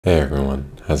Hey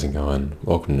everyone, how's it going?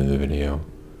 Welcome to the video.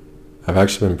 I've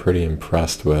actually been pretty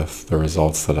impressed with the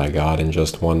results that I got in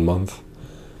just 1 month.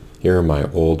 Here are my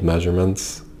old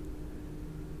measurements,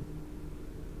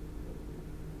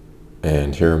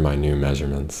 and here are my new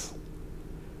measurements.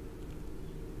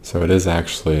 So it is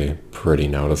actually pretty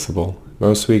noticeable.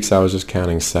 Most weeks I was just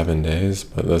counting 7 days,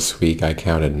 but this week I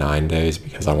counted 9 days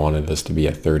because I wanted this to be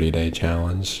a 30-day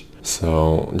challenge.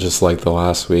 So just like the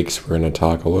last weeks, we're going to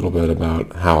talk a little bit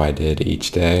about how I did each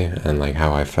day and like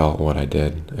how I felt, what I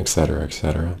did, etc.,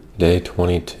 etc. Day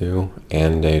 22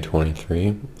 and day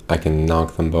 23, I can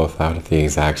knock them both out at the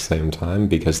exact same time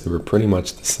because they were pretty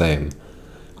much the same.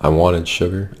 I wanted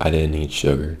sugar, I didn't eat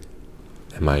sugar,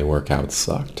 and my workout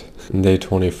sucked. Day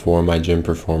 24, my gym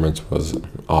performance was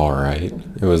alright.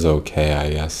 It was okay, I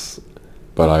guess,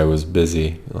 but I was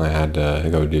busy. I had to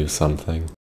go do something.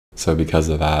 So because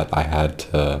of that, I had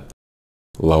to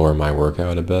lower my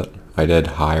workout a bit. I did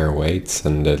higher weights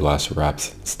and did less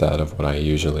reps instead of what I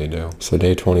usually do. So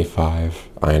day 25,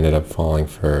 I ended up falling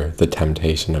for the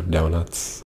temptation of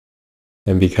donuts.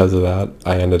 And because of that,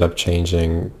 I ended up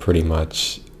changing pretty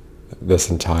much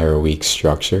this entire week's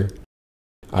structure.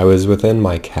 I was within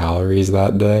my calories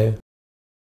that day,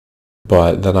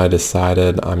 but then I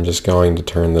decided I'm just going to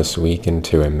turn this week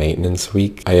into a maintenance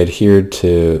week. I adhered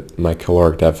to my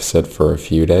caloric deficit for a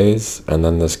few days, and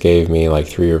then this gave me like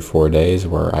 3 or 4 days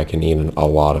where I can eat a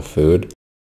lot of food.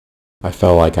 I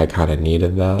felt like I kind of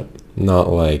needed that. Not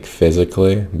like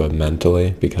physically, but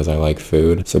mentally, because I like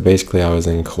food. So basically I was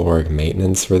in caloric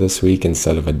maintenance for this week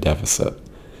instead of a deficit.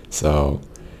 So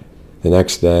the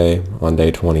next day, on day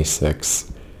 26,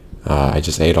 I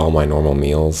just ate all my normal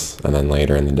meals, and then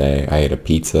later in the day I ate a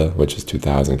pizza, which is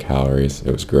 2,000 calories.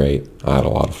 It was great. I had a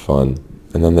lot of fun.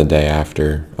 And then the day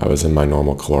after, I was in my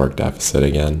normal caloric deficit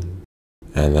again.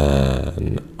 And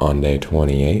then on day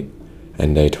 28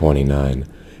 and day 29,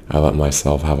 I let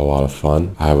myself have a lot of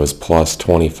fun. I was plus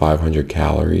 2,500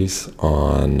 calories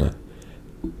on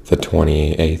the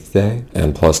 28th day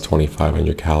and plus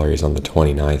 2,500 calories on the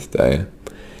 29th day.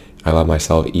 I let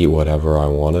myself eat whatever I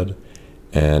wanted.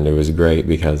 And it was great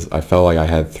because I felt like I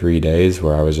had 3 days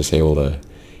where I was just able to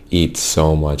eat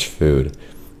so much food,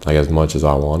 like as much as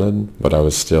I wanted, but I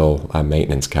was still at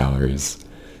maintenance calories.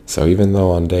 So even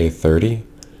though on day 30,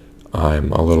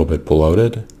 I'm a little bit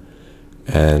bloated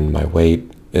and my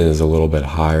weight is a little bit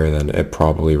higher than it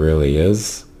probably really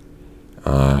is,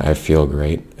 I feel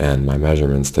great, and my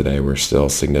measurements today were still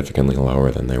significantly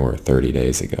lower than they were 30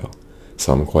 days ago.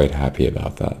 So I'm quite happy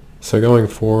about that. So going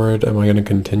forward, am I going to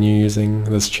continue using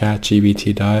this Chat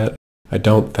GPT diet? I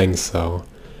don't think so.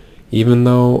 Even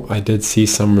though I did see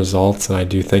some results and I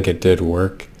do think it did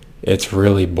work, it's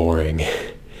really boring.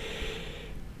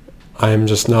 I'm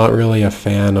just not really a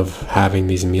fan of having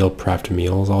these meal prepped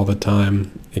meals all the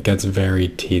time. It gets very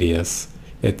tedious.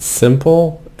 It's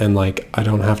simple and like I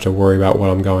don't have to worry about what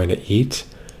I'm going to eat,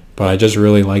 but I just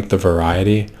really like the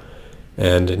variety.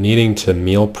 And needing to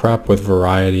meal prep with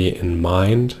variety in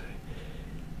mind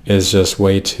is just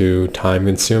way too time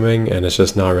consuming, and it's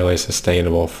just not really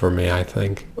sustainable for me, I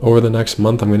think. Over the next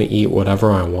month I'm going to eat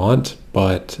whatever I want,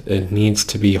 but it needs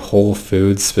to be whole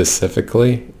foods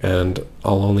specifically, and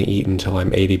I'll only eat until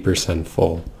I'm 80%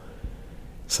 full.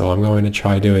 So I'm going to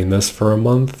try doing this for a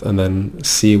month and then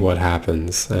see what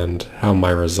happens and how my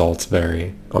results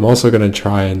vary. I'm also going to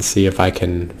try and see if I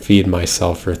can feed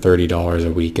myself for $30 a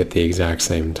week at the exact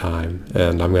same time.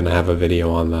 And I'm going to have a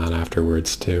video on that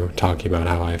afterwards too, talking about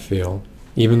how I feel.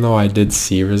 Even though I did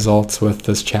see results with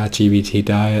this ChatGPT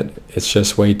diet, it's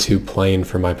just way too plain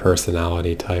for my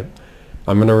personality type.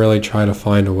 I'm going to really try to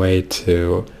find a way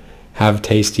to have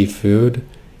tasty food,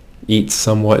 eat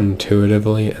somewhat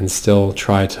intuitively, and still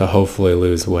try to hopefully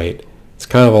lose weight. It's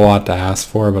kind of a lot to ask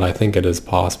for, but I think it is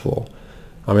possible.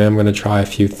 I mean, I'm going to try a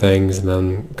few things and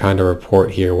then kind of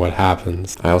report here what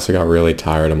happens. I also got really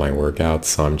tired of my workouts,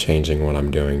 so I'm changing what I'm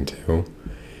doing too.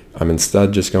 I'm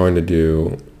instead just going to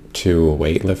do 2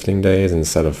 weightlifting days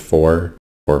instead of 4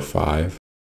 or 5.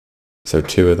 So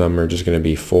 2 of them are just going to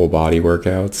be full body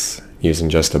workouts using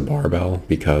just a barbell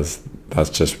because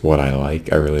that's just what I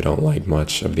like. I really don't like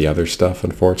much of the other stuff,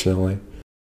 unfortunately.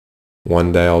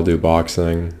 One day I'll do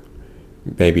boxing,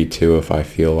 maybe 2 if I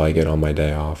feel like it on my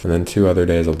day off, and then 2 other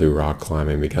days I'll do rock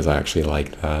climbing because I actually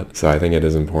like that. So I think it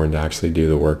is important to actually do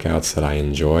the workouts that I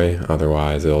enjoy,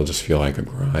 otherwise it'll just feel like a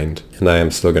grind. And I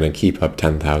am still going to keep up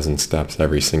 10,000 steps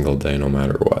every single day no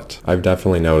matter what. I've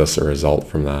definitely noticed a result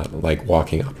from that, like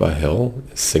walking up a hill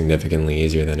is significantly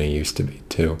easier than it used to be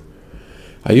too.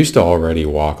 I used to already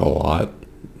walk a lot,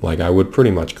 Like, I would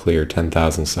pretty much clear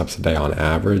 10,000 steps a day on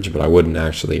average, but I wouldn't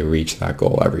actually reach that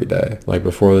goal every day. Like,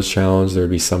 before this challenge, there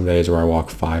would be some days where I walk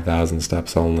 5,000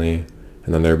 steps only,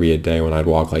 and then there'd be a day when I'd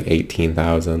walk like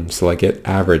 18,000. So like, it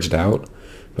averaged out,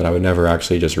 but I would never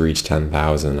actually just reach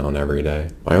 10,000 on every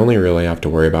day. I only really have to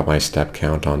worry about my step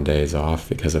count on days off,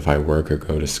 because if I work or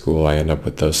go to school, I end up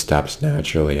with those steps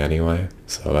naturally anyway.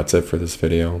 So that's it for this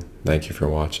video. Thank you for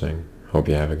watching. Hope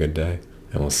you have a good day,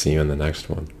 and we'll see you in the next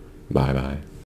one. Bye bye.